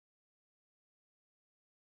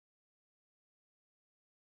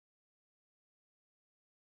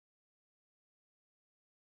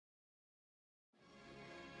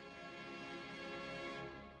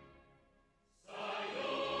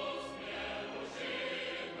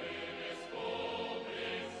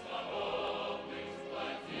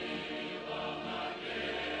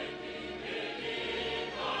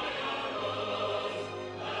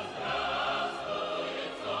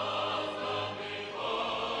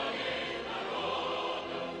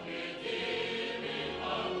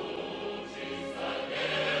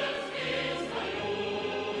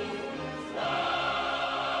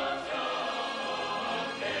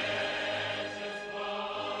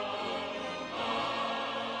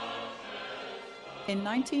In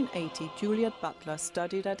 1980, Juliet Butler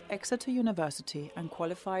studied at Exeter University and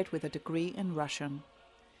qualified with a degree in Russian.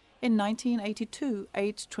 In 1982,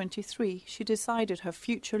 aged 23, she decided her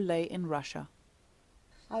future lay in Russia.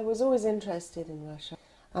 I was always interested in Russia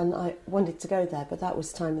and I wanted to go there, but that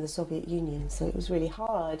was the time of the Soviet Union, so it was really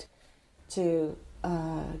hard to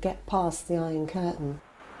get past the Iron Curtain.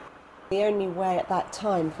 The only way at that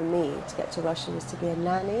time for me to get to Russia was to be a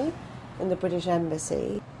nanny in the British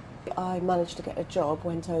Embassy. I managed to get a job,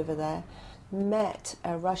 went over there, met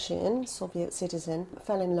a Russian Soviet citizen,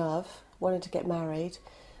 fell in love, wanted to get married,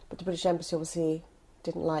 but the British Embassy obviously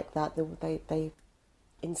didn't like that. They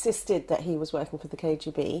insisted that he was working for the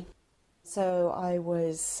KGB. So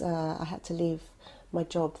I had to leave my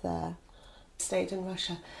job there. Stayed in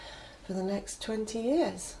Russia for the next 20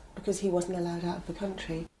 years because he wasn't allowed out of the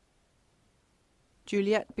country.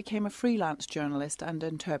 Juliet became a freelance journalist and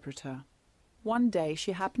interpreter. One day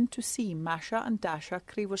she happened to see Masha and Dasha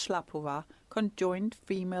Krivoshlapova, conjoined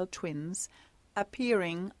female twins,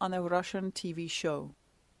 appearing on a Russian TV show.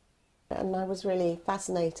 And I was really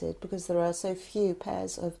fascinated because there are so few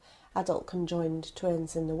pairs of adult conjoined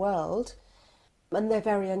twins in the world. And they're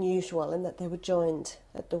very unusual in that they were joined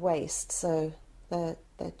at the waist. So they're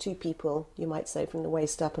two people, you might say, from the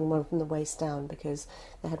waist up and one from the waist down because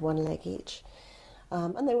they had one leg each.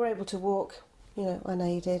 And they were able to walk,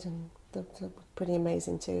 unaided, and they're pretty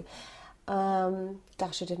amazing too.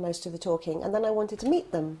 Dasha did most of the talking, and then I wanted to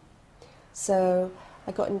meet them. So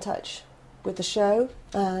I got in touch with the show,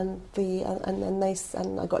 and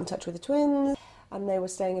I got in touch with the twins, and they were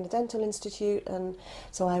staying in a dental institute, and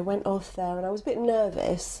so I went off there, and I was a bit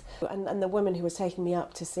nervous. And the woman who was taking me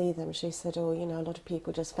up to see them, she said, a lot of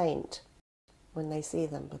people just faint when they see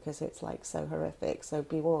them because it's like so horrific, so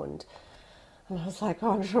be warned. And I was like,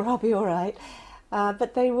 I'm sure I'll be all right.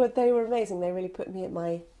 But they were amazing. They really put me at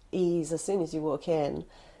my ease as soon as you walk in.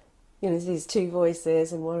 There's these two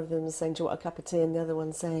voices, and one of them is saying, do you want a cup of tea? And the other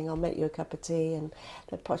one's saying, I'll make you a cup of tea. And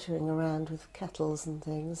they're pottering around with kettles and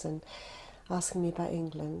things and asking me about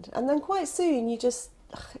England. And then quite soon,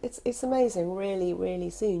 it's amazing, really, really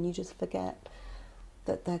soon, you just forget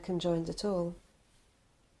that they're conjoined at all.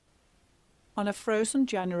 On a frozen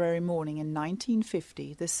January morning in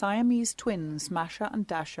 1950, the Siamese twins Masha and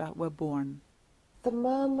Dasha were born. The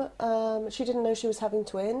mum, she didn't know she was having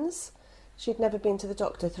twins. She'd never been to the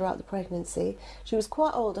doctor throughout the pregnancy. She was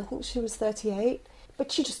quite old, I think she was 38,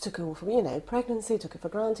 but she just took it all from, pregnancy, took it for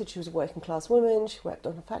granted. She was a working class woman, she worked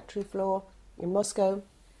on a factory floor in Moscow.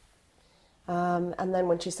 And then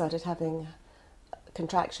when she started having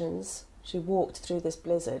contractions, she walked through this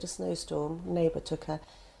blizzard, a snowstorm. A neighbour took her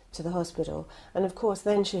to the hospital. And of course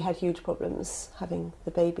then she had huge problems having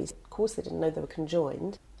the babies. Of course they didn't know they were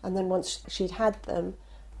conjoined. And then once she'd had them,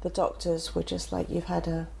 the doctors were just like, you've had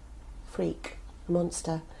a freak, a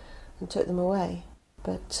monster, and took them away.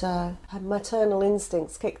 But her maternal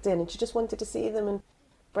instincts kicked in and she just wanted to see them and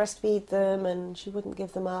breastfeed them, and she wouldn't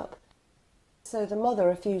give them up. So the mother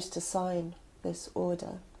refused to sign this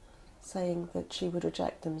order, saying that she would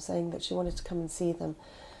reject them, saying that she wanted to come and see them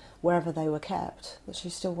wherever they were kept, that she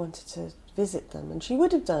still wanted to visit them. And she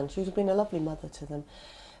would have done, she would have been a lovely mother to them.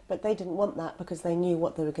 But they didn't want that because they knew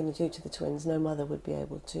what they were going to do to the twins. No mother would be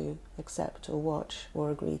able to accept or watch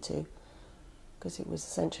or agree to, because it was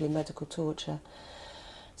essentially medical torture.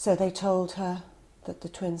 So they told her that the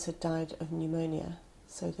twins had died of pneumonia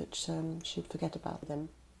so that she'd forget about them.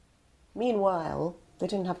 Meanwhile, they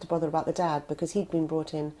didn't have to bother about the dad because he'd been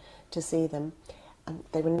brought in to see them, and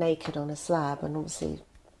they were naked on a slab, and obviously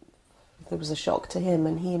there was a shock to him,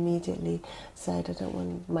 and he immediately said, I don't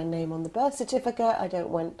want my name on the birth certificate, I don't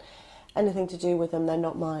want anything to do with them, they're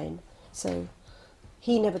not mine. So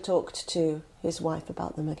he never talked to his wife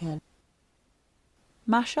about them again.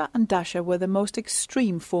 Masha and Dasha were the most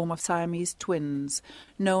extreme form of Siamese twins,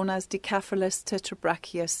 known as Dicephalus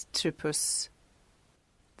tetrabrachius tripus.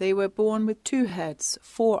 They were born with 2 heads,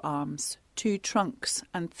 4 arms, 2 trunks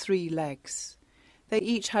and 3 legs. They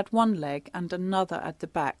each had 1 leg and another at the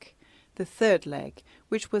back, the 3rd leg,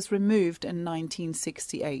 which was removed in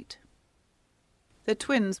 1968. The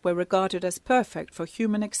twins were regarded as perfect for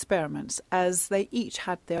human experiments, as they each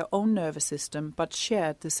had their own nervous system but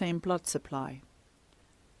shared the same blood supply.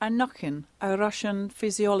 Anokhin, a Russian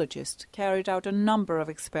physiologist, carried out a number of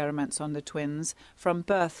experiments on the twins from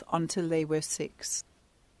birth until they were 6.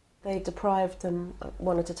 They deprived them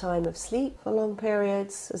one at a time of sleep for long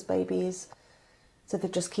periods as babies, so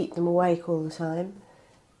they'd just keep them awake all the time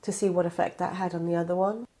to see what effect that had on the other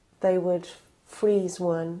one. They would freeze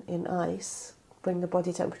one in ice, bring the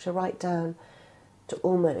body temperature right down to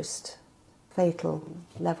almost fatal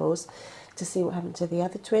levels to see what happened to the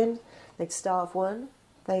other twin. They'd starve one.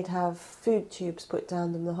 They'd have food tubes put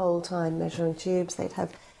down them the whole time, measuring tubes. They'd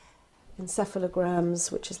have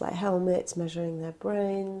encephalograms, which is like helmets, measuring their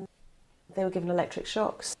brain. They were given electric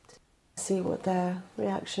shocks to see what their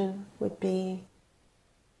reaction would be.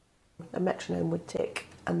 A metronome would tick,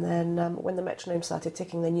 and then when the metronome started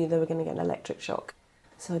ticking, they knew they were going to get an electric shock.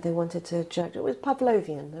 So they wanted to judge. It was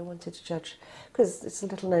Pavlovian. They wanted to judge, because it's a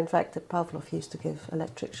little known fact that Pavlov used to give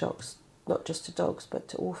electric shocks, not just to dogs, but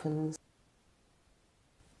to orphans.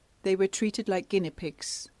 They were treated like guinea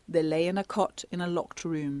pigs. They lay in a cot in a locked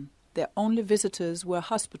room. Their only visitors were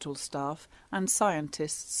hospital staff and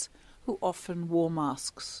scientists, who often wore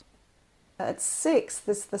masks. At 6,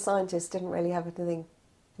 the scientists didn't really have anything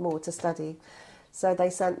more to study, so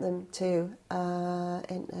they sent them to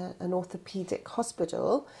an orthopaedic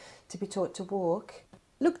hospital to be taught to walk.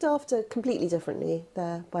 Looked after completely differently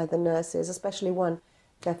there by the nurses, especially one,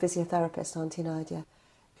 their physiotherapist, Auntie Nadia,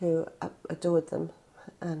 who adored them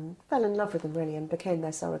and fell in love with them really and became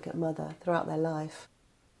their surrogate mother throughout their life.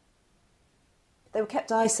 They were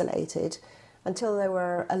kept isolated until they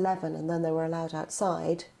were 11, and then they were allowed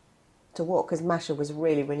outside to walk, because Masha was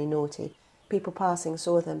really, really naughty. People passing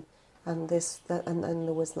saw them, and there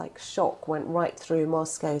was like shock went right through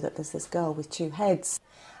Moscow that there's this girl with 2 heads.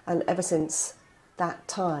 And ever since that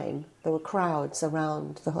time, there were crowds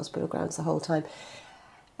around the hospital grounds the whole time.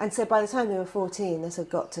 And so by the time they were 14, this had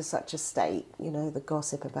got to such a state, the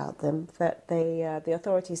gossip about them, that the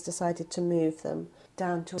authorities decided to move them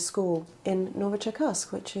down to a school in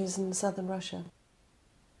Novocherkassk, which is in southern Russia.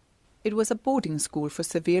 It was a boarding school for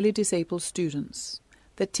severely disabled students.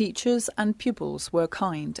 The teachers and pupils were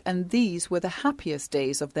kind, and these were the happiest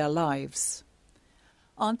days of their lives.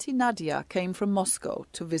 Auntie Nadia came from Moscow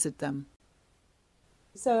to visit them.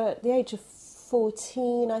 So at the age of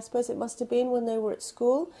 14, I suppose it must have been, when they were at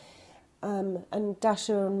school, and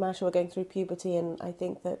Dasha and Masha were going through puberty, and I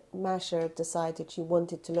think that Masha decided she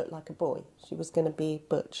wanted to look like a boy. She was going to be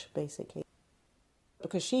butch, basically.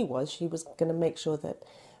 Because she was going to make sure that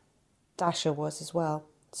Dasha was as well.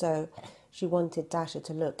 So she wanted Dasha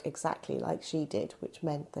to look exactly like she did, which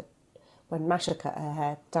meant that when Masha cut her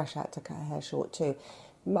hair, Dasha had to cut her hair short too.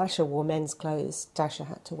 Masha wore men's clothes, Dasha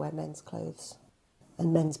had to wear men's clothes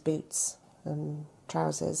and men's boots and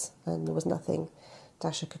trousers, and there was nothing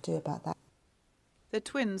Dasha could do about that. The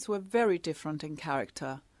twins were very different in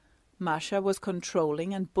character. Masha was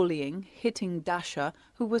controlling and bullying, hitting Dasha,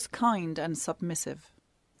 who was kind and submissive.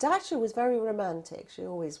 Dasha was very romantic, she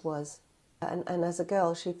always was. And as a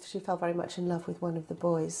girl, she fell very much in love with one of the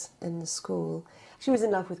boys in the school. She was in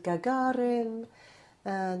love with Gagarin,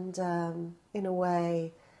 and in a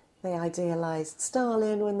way, they idealised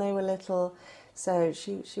Stalin when they were little. So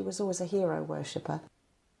she was always a hero worshipper.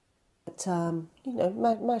 But,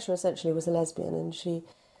 Masha essentially was a lesbian, and she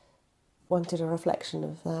wanted a reflection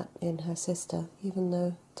of that in her sister, even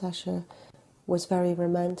though Dasha was very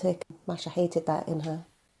romantic. Masha hated that in her.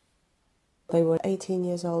 They were 18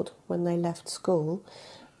 years old when they left school,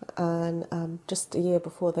 and just a year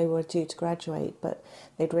before they were due to graduate, but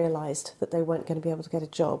they'd realised that they weren't going to be able to get a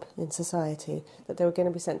job in society, that they were going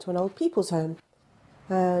to be sent to an old people's home.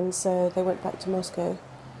 And so they went back to Moscow,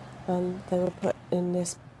 and they were put in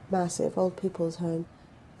this massive old people's home,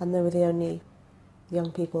 and they were the only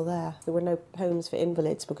young people there. There were no homes for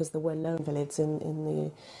invalids, because there were no invalids in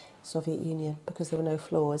the Soviet Union, because there were no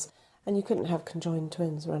floors, and you couldn't have conjoined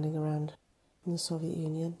twins running around in the Soviet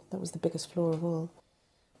Union. That was the biggest flaw of all.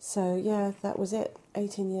 So yeah, that was it.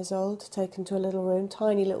 18 years old, taken to a little room,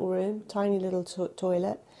 tiny little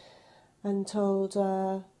toilet, and told,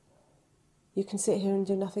 you can sit here and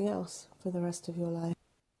do nothing else for the rest of your life.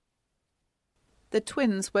 The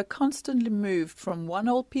twins were constantly moved from one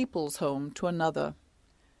old people's home to another.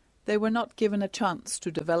 They were not given a chance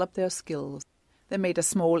to develop their skills. They made a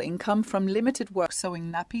small income from limited work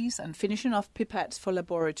sewing nappies and finishing off pipettes for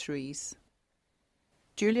laboratories.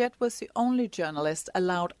 Juliet was the only journalist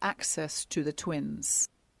allowed access to the twins.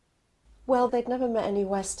 Well, they'd never met any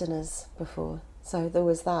Westerners before, so there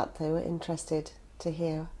was that. They were interested to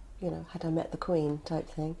hear, had I met the Queen type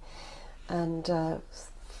thing. And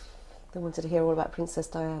they wanted to hear all about Princess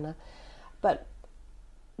Diana. But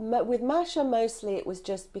with Masha, mostly it was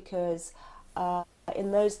just because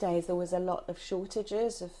in those days there was a lot of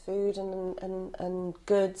shortages of food and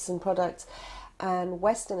goods and products, and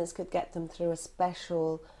Westerners could get them through a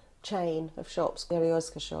special chain of shops,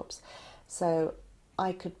 Berioska shops. So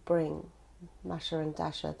I could bring Masha and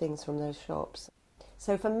Dasha things from those shops.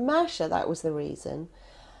 So for Masha, that was the reason,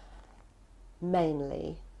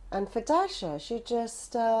 mainly. And for Dasha, she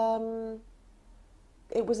just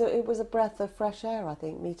It was a breath of fresh air, I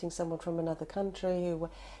think, meeting someone from another country who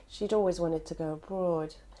she'd always wanted to go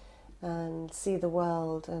abroad and see the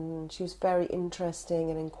world, and she was very interesting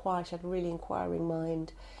and she had a really inquiring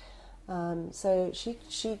mind. So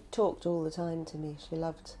she talked all the time to me. She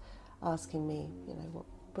loved asking me, what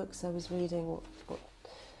books I was reading, what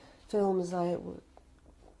films I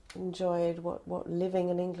enjoyed, what living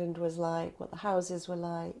in England was like, what the houses were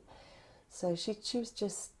like. So she was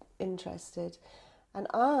just interested, and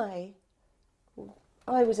I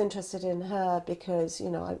was interested in her because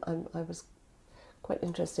I was quite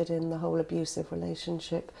interested in the whole abusive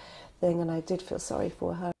relationship thing, and I did feel sorry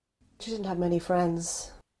for her. She didn't have many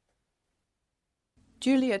friends.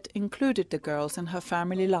 Juliet included the girls in her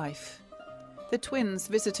family life. The twins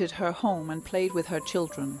visited her home and played with her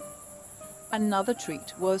children. Another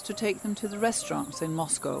treat was to take them to the restaurants in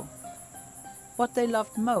Moscow. What they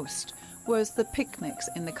loved most was the picnics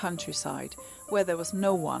in the countryside, where there was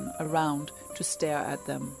no one around to stare at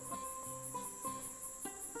them.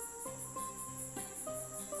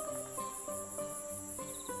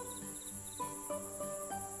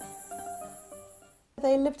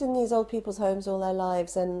 They lived in these old people's homes all their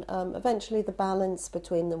lives, and eventually the balance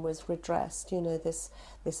between them was redressed,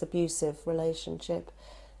 this abusive relationship.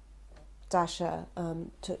 Dasha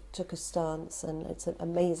took a stance, and it's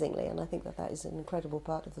amazingly, and I think that is an incredible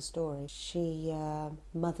part of the story. She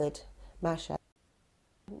mothered Masha.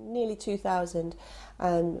 Nearly 2000,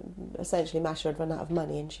 and essentially Masha had run out of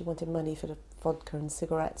money, and she wanted money for the vodka and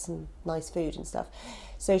cigarettes and nice food and stuff.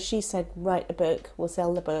 So she said, write a book, we'll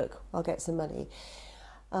sell the book, I'll get some money.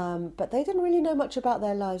 But they didn't really know much about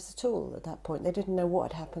their lives at all at that point. They didn't know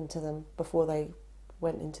what had happened to them before they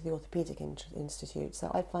went into the Orthopaedic Institute. So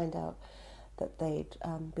I find out that they'd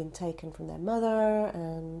been taken from their mother,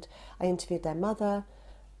 and I interviewed their mother.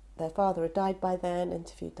 Their father had died by then,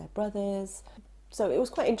 interviewed their brothers. So it was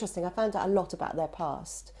quite interesting. I found out a lot about their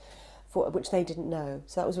past, which they didn't know.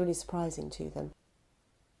 So that was really surprising to them.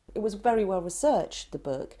 It was very well researched, the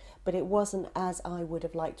book, but it wasn't as I would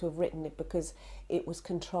have liked to have written it because it was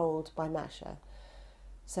controlled by Masha.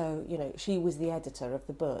 So, she was the editor of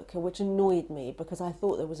the book, which annoyed me because I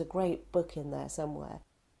thought there was a great book in there somewhere.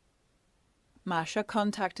 Masha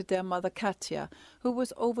contacted their mother Katya, who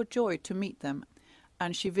was overjoyed to meet them,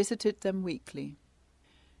 and she visited them weekly.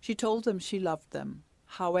 She told them she loved them.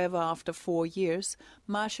 However, after 4 years,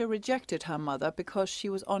 Masha rejected her mother because she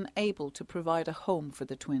was unable to provide a home for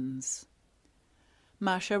the twins.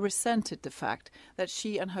 Masha resented the fact that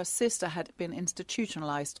she and her sister had been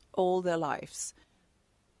institutionalized all their lives.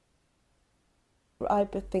 I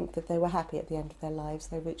think that they were happy at the end of their lives.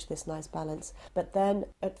 They reached this nice balance. But then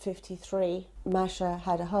at 53, Masha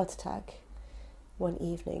had a heart attack one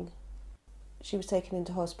evening. She was taken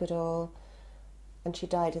into hospital and she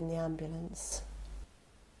died in the ambulance.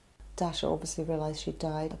 Dasha obviously realised she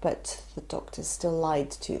died, but the doctors still lied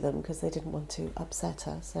to them because they didn't want to upset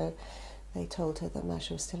her. So they told her that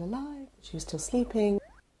Masha was still alive, she was still sleeping.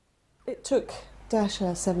 It took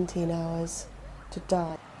Dasha 17 hours to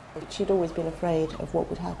die. She'd always been afraid of what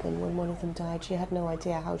would happen when one of them died. She had no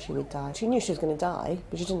idea how she would die. She knew she was going to die,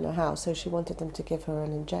 but she didn't know how, so she wanted them to give her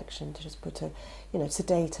an injection, to just put her,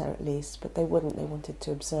 sedate her at least, but they wouldn't. They wanted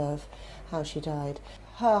to observe how she died.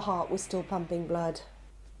 Her heart was still pumping blood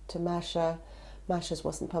to Masha. Masha's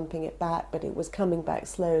wasn't pumping it back, but it was coming back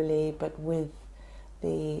slowly, but with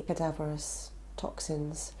the cadaverous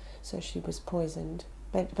toxins, so she was poisoned.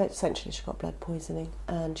 But essentially she got blood poisoning,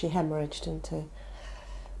 and she hemorrhaged into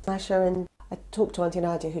Masha. And I talked to Auntie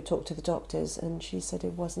Nadia, who talked to the doctors, and she said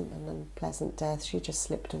it wasn't an unpleasant death, she just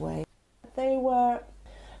slipped away. They were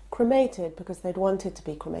cremated because they'd wanted to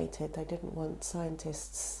be cremated. They didn't want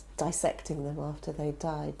scientists dissecting them after they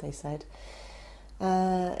died, they said.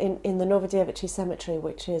 In the Novodevichy cemetery,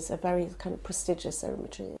 which is a very kind of prestigious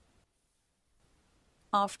cemetery.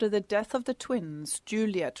 After the death of the twins,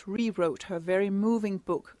 Juliet rewrote her very moving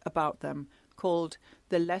book about them, called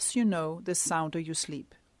The Less You Know, the Sounder You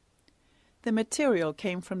Sleep. The material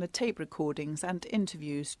came from the tape recordings and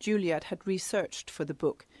interviews Juliet had researched for the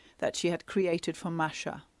book that she had created for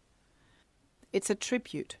Masha. It's a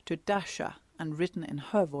tribute to Dasha and written in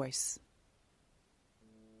her voice.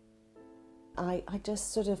 I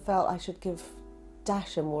just sort of felt I should give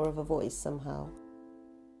Dasha more of a voice somehow.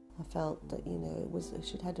 I felt that,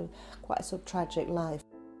 she'd had quite a sort of tragic life.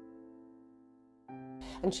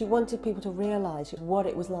 And she wanted people to realise what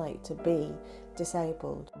it was like to be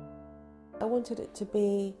disabled. I wanted it to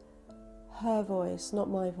be her voice, not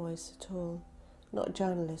my voice at all, not a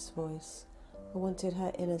journalist's voice. I wanted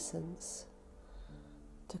her innocence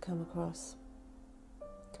to come across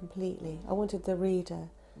completely. I wanted the reader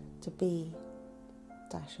to be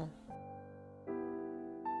Dasha.